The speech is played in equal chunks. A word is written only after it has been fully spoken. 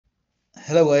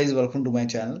Hello guys, welcome to my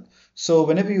channel. So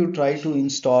whenever you try to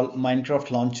install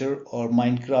Minecraft launcher or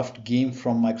Minecraft game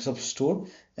from Microsoft Store,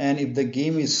 and if the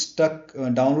game is stuck,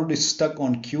 download is stuck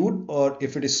on queued, or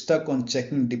if it is stuck on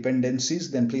checking dependencies,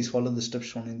 then please follow the steps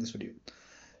shown in this video.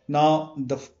 Now,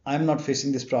 I'm not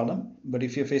facing this problem, but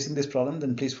if you're facing this problem,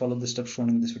 then please follow the steps shown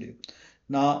in this video.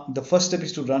 Now, the first step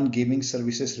is to run Gaming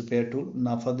Services Repair Tool.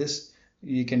 Now for this,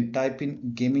 you can type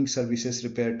in Gaming Services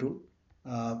Repair Tool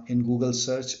in Google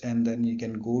search, and then you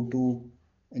can go to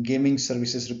Gaming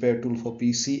Services Repair Tool for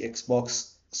PC,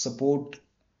 Xbox support.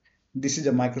 This is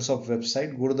a Microsoft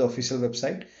website. Go to the official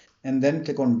website and then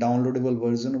click on downloadable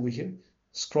version over here.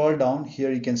 Scroll down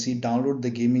here, you can see download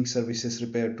the Gaming Services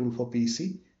Repair Tool for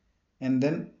PC and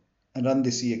then run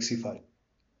this exe file.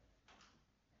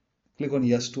 Click on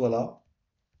yes to allow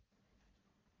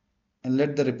and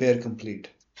let the repair complete.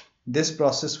 This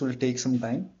process will take some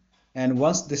time, and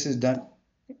once this is done,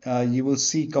 you will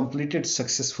see completed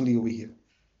successfully over here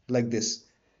like this.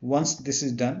 Once this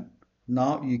is done,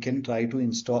 now you can try to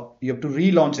install. You have to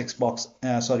relaunch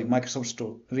Microsoft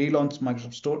Store, relaunch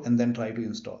Microsoft Store and then try to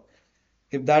install.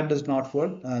 If that does not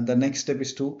work, the next step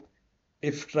is to,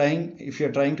 if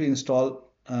you're trying to install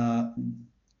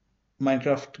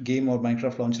Minecraft game or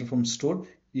Minecraft launcher from store,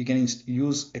 you can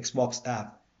use Xbox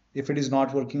app. If it is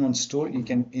not working on store, you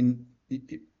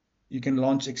can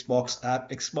launch Xbox app.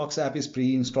 Xbox app is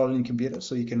pre-installed in your computer,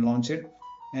 so you can launch it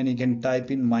and you can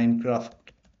type in Minecraft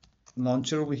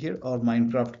launcher over here or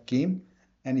Minecraft game,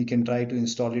 and you can try to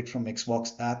install it from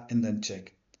Xbox app and then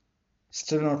check.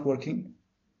 Still not working.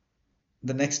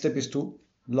 The next step is to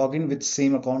log in with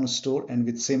same account on store and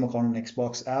with same account on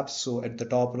Xbox apps. So at the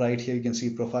top right here, you can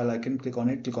see profile icon. Click on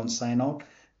it, click on sign out,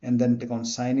 and then click on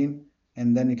sign in,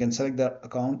 and then you can select the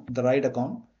account, the right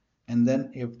account, and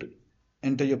then you have to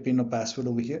enter your PIN or password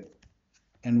over here.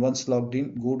 And once logged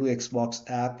in, go to Xbox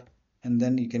app, and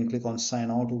then you can click on sign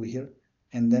out over here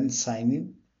and then sign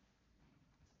in.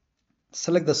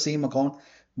 Select the same account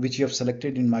which you have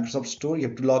selected in Microsoft Store. You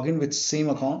have to log in with same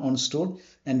account on store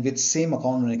and with same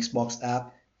account on Xbox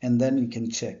app, and then you can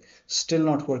check. Still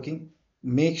not working.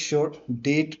 Make sure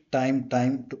date, time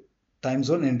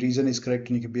zone and region is correct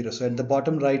in your computer. So at the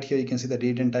bottom right here, you can see the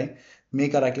date and time.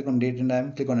 Make a right click on date and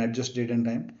time, click on adjust date and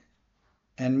time,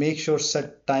 and make sure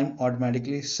set time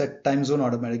automatically, set time zone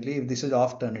automatically. If this is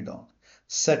off, turn it on.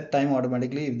 Set time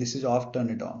automatically. If this is off, turn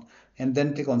it on. And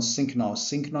then click on sync now.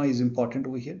 Sync now is important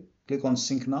over here. Click on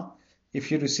sync now.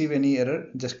 If you receive any error,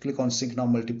 just click on sync now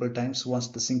multiple times. Once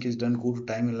the sync is done, go to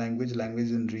time and language, language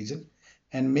and region,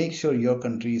 and make sure your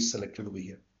country is selected over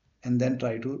here. And then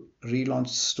try to relaunch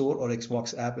store or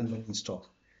Xbox app and then install.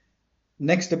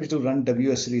 Next step is to run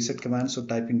WSRESET command. So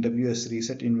type in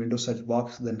WSRESET in Windows search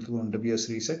box, then click on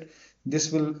WSRESET.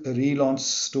 This will relaunch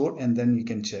store and then you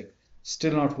can check.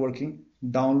 Still not working.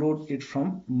 Download it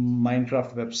from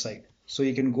Minecraft website. So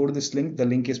you can go to this link. The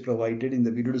link is provided in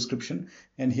the video description,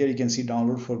 and here you can see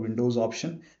download for Windows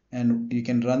option, and you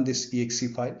can run this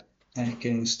exe file and you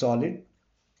can install it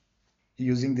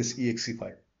using this exe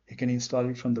file. You can install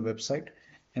it from the website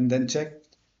and then check.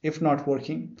 If not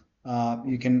working,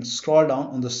 you can scroll down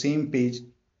on the same page.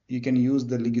 You can use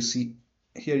the legacy.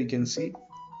 Here you can see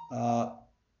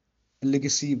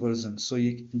legacy version. So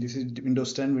this is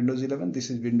Windows 10, Windows 11. This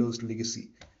is Windows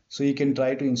legacy. So you can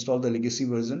try to install the legacy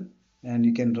version, and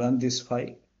you can run this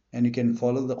file and you can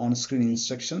follow the on-screen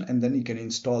instruction, and then you can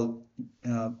install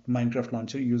Minecraft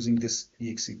launcher using this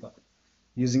exe file,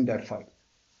 using that file,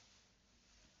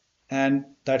 and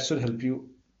that should help you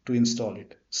to install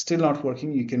it. Still not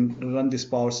working, you can run this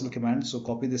PowerShell command. So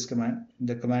copy this command.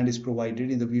 The command is provided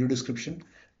in the video description.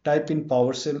 Type in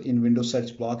PowerShell in Windows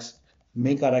search box.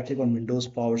 Make a right click on Windows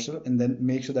PowerShell and then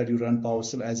make sure that you run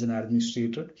PowerShell as an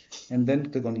administrator, and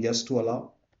then click on yes to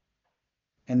allow,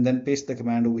 and then paste the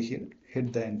command over here.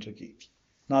 Hit the enter key.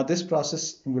 Now this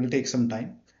process will take some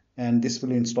time, and this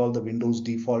will install the Windows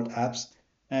default apps.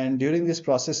 And during this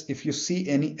process, if you see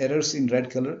any errors in red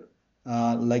color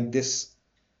like this,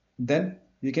 then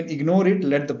you can ignore it.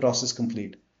 Let the process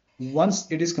complete. Once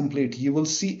it is complete, you will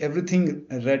see everything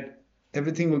red.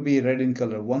 Everything will be red in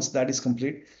color. Once that is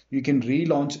complete, you can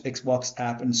relaunch Xbox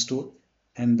app and store,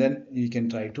 and then you can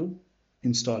try to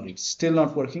install it. Still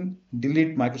not working.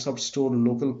 Delete Microsoft Store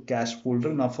local cache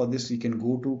folder. Now for this, you can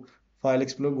go to File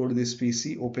Explorer, go to this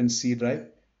PC, open C drive,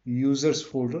 users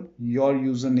folder, your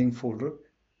username folder,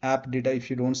 AppData. If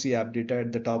you don't see AppData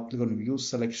at the top, click on View,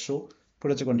 select Show,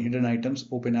 put a check on Hidden Items,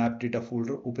 open AppData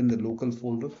folder, open the local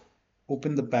folder,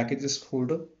 open the Packages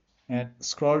folder, and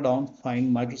scroll down,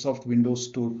 find Microsoft Windows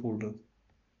Store folder.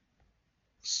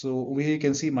 So over here you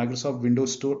can see Microsoft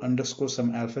Windows Store _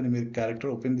 some alphanumeric character.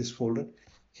 Open this folder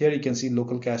Here you can see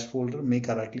local cache folder, make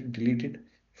a right click, delete it,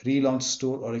 relaunch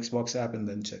store or Xbox app and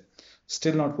then check.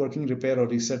 Still not working, repair or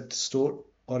reset store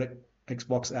or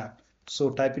Xbox app. So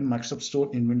type in Microsoft Store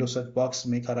in Windows search box,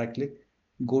 make a right click,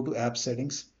 go to app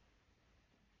settings.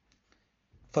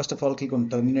 First of all, click on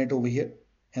terminate over here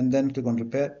and then click on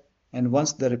repair. And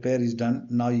once the repair is done,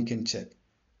 now you can check.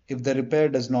 If the repair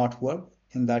does not work,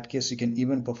 in that case, you can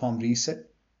even perform reset.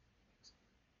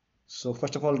 So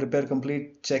first of all, repair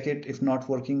complete, check it. If not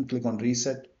working, click on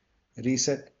reset,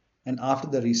 reset. And after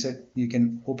the reset, you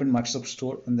can open Microsoft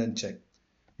Store and then check.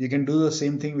 You can do the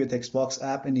same thing with Xbox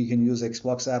app and you can use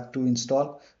Xbox app to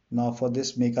install. Now for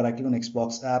this, make a right click on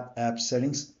Xbox app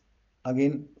settings.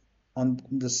 Again, on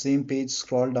the same page,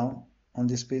 scroll down. On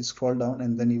this page, scroll down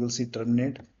and then you will see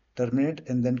terminate,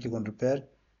 and then click on repair.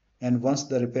 And once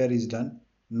the repair is done,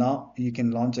 now you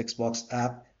can launch Xbox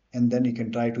app and then you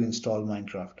can try to install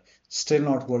Minecraft. Still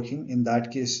not working. In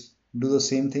that case, do the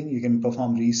same thing. You can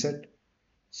perform reset.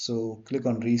 So click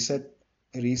on reset,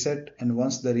 and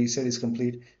once the reset is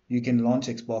complete, you can launch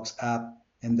Xbox app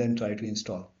and then try to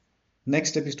install. Next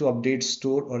step is to update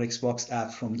store or Xbox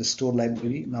app from the store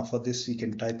library. Now for this, you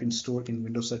can type in store in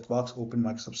Windows search box, open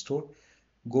Microsoft Store,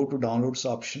 go to downloads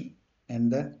option,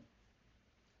 and then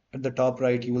at the top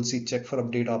right, you will see check for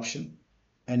update option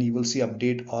and you will see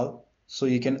update all. So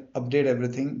you can update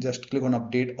everything. Just click on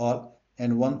update all.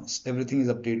 And once everything is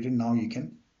updated, now you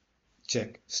can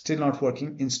check. Still not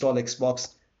working. Install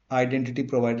Xbox identity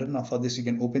provider. Now for this, you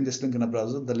can open this link in a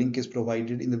browser. The link is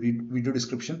provided in the video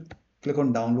description. Click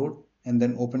on download and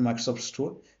then open Microsoft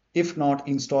Store. If not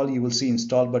install, you will see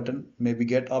install button, maybe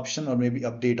get option or maybe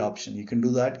update option. You can do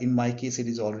that. In my case, it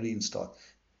is already installed.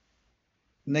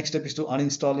 Next step is to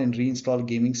uninstall and reinstall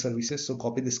gaming services. So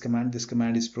copy this command. This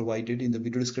command is provided in the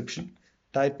video description.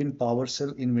 Type in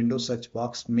PowerShell in Windows search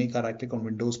box, make a right click on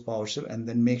Windows PowerShell and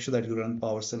then make sure that you run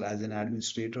PowerShell as an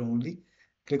administrator only.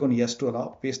 Click on yes to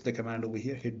allow, paste the command over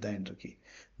here, hit the enter key.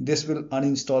 This will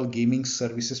uninstall gaming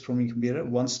services from your computer.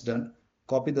 Once done,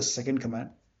 copy the second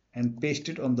command and paste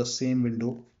it on the same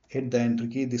window, hit the enter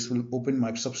key. This will open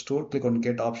Microsoft Store. Click on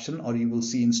get option or you will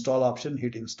see install option,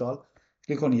 hit install.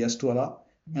 Click on yes to allow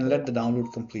and let the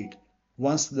download complete.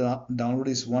 Once the download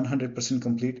is 100%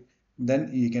 complete,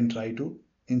 then you can try to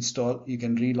install, you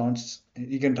can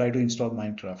try to install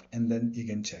Minecraft and then you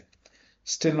can check.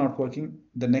 Still not working.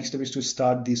 The next step is to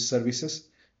start these services.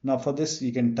 Now for this,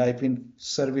 you can type in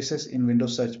services in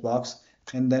Windows search box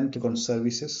and then click on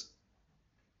services.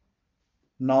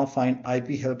 Now find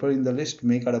IP helper in the list,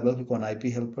 make a double click on IP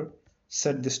helper,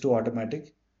 set this to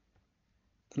automatic,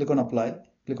 click on apply,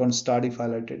 click on start if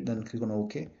highlighted, then click on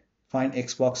OK. Find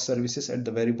Xbox services at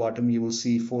the very bottom. You will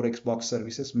see 4 Xbox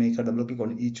services. Make a double click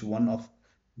on each one of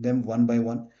them one by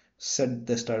one. Set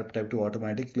the startup type to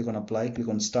automatic. Click on apply, click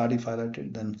on start if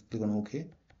highlighted, then click on OK.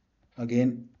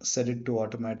 Again, set it to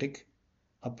automatic.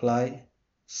 Apply,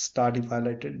 start if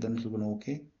highlighted, then click on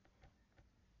OK.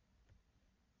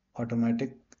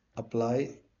 Automatic,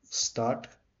 apply, start,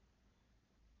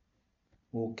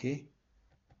 OK.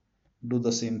 Do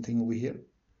the same thing over here.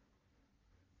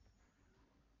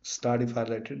 Start if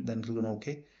highlighted, then click on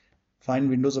OK. Find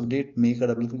Windows Update, make a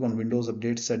double click on Windows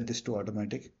Update, set this to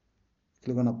automatic.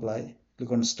 Click on apply,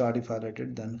 click on start if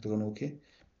highlighted, then click on OK.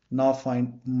 Now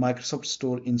find Microsoft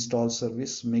Store install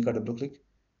service, make a double click,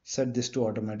 set this to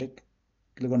automatic.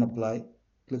 Click on apply,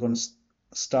 click on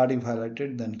start if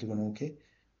highlighted, then click on OK.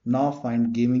 Now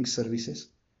find gaming services.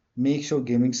 Make sure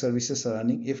gaming services are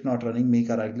running. If not running, make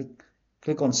a right click,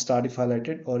 click on start if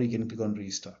highlighted, or you can click on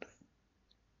restart.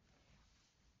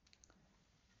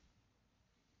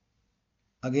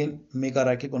 Again, make a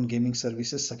right click on gaming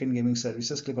services, second gaming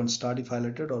services, click on start if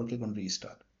highlighted or click on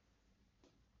restart.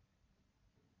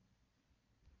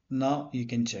 Now you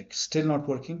can check. Still not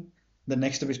working. The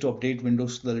next step is to update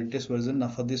Windows to the latest version. Now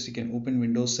for this, you can open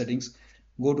Windows settings,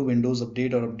 go to Windows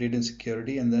Update or Update and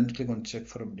Security and then click on check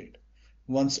for update.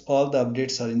 Once all the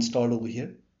updates are installed over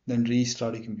here, then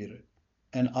restart your computer.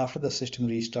 And after the system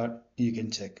restart, you can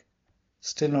check.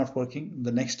 Still not working.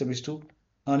 The next step is to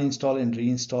uninstall and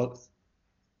reinstall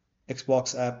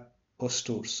Xbox app or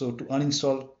store. So to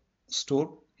uninstall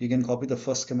store, you can copy the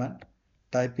first command,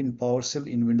 type in PowerShell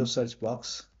in Windows search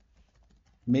box,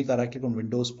 make a right click on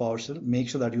Windows PowerShell, make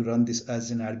sure that you run this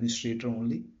as an administrator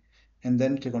only, and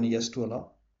then click on yes to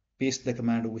allow, paste the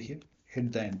command over here,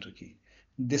 hit the enter key.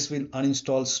 This will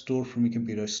uninstall store from your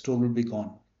computer. Store will be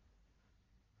gone.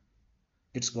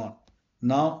 It's gone.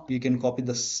 Now you can copy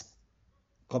this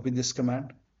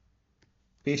command,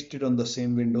 paste it on the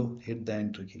same window, hit the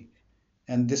enter key.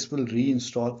 And this will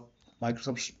reinstall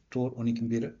Microsoft Store on your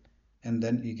computer and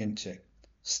then you can check.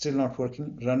 Still not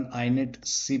working. Run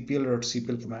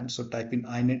init.cpl.cpl command. So type in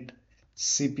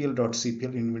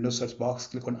init.cpl.cpl in Windows search box.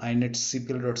 Click on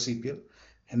init.cpl.cpl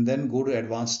and then go to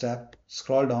Advanced tab.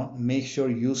 Scroll down. Make sure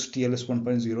use TLS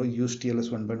 1.0, use TLS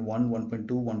 1.1, 1.2,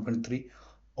 1.3.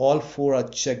 All four are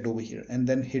checked over here, and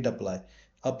then hit apply.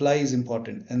 Apply is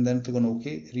important, and then click on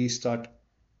OK. Restart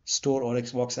store or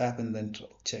Xbox app, and then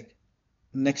check.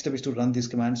 Next step is to run these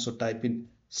commands. So type in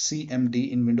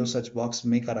cmd in Windows search box,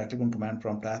 make a right click on command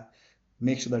prompt app.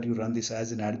 Make sure that you run this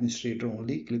as an administrator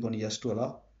only. Click on yes to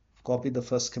allow. Copy the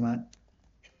first command,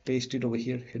 paste it over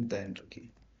here, hit the enter key.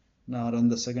 Now run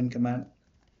the second command,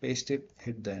 paste it,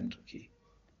 hit the enter key.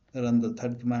 Run the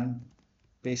third command,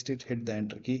 paste it, hit the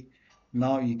enter key.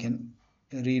 Now you can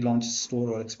relaunch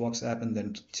store or Xbox app and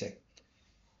then check.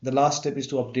 The last step is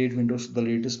to update Windows to the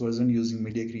latest version using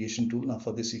media creation tool. Now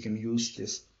for this you can use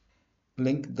this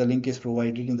link. The link is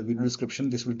provided in the video description.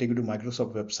 This will take you to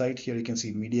Microsoft website. Here you can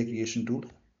see media creation tool.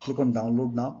 Click on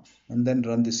download now and then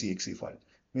run this exe file.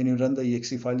 When you run the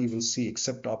exe file, you will see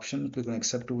accept option. Click on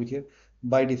accept over here.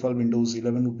 By default Windows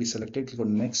 11 will be selected. Click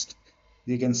on next.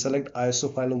 You can select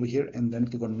ISO file over here and then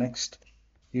click on next.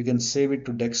 You can save it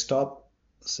to desktop,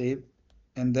 save,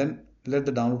 and then let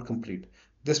the download complete.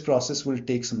 This process will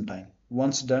take some time.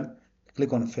 Once done,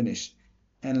 click on finish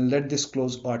and let this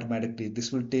close automatically.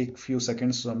 This will take few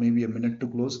seconds or maybe a minute to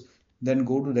close. Then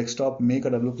go to desktop, make a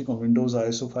double click on Windows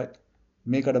ISO file,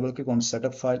 make a double click on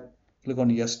setup file, click on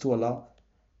yes to allow,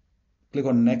 click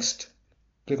on next,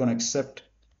 click on accept,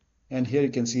 and here you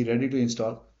can see ready to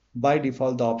install. By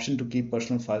default, the option to keep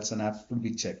personal files and app will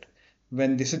be checked.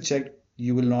 When this is checked,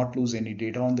 you will not lose any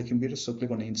data on the computer. So click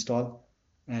on install,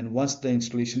 and once the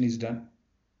installation is done,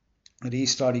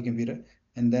 restart your computer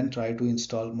and then try to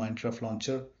install Minecraft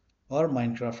launcher or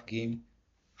Minecraft game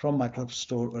from Microsoft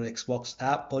Store or Xbox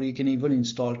app, or you can even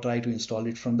try to install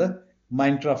it from the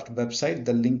Minecraft website,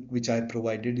 the link which I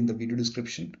provided in the video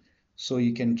description. So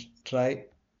you can try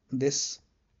this.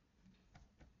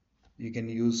 You can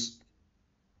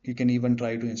even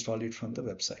try to install it from the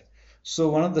website. So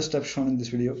one of the steps shown in this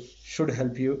video should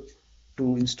help you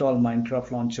to install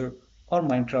Minecraft launcher or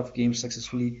Minecraft game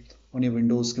successfully on your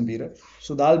Windows computer.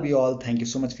 So that'll be all. Thank you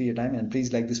so much for your time, and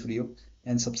please like this video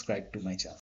and subscribe to my channel.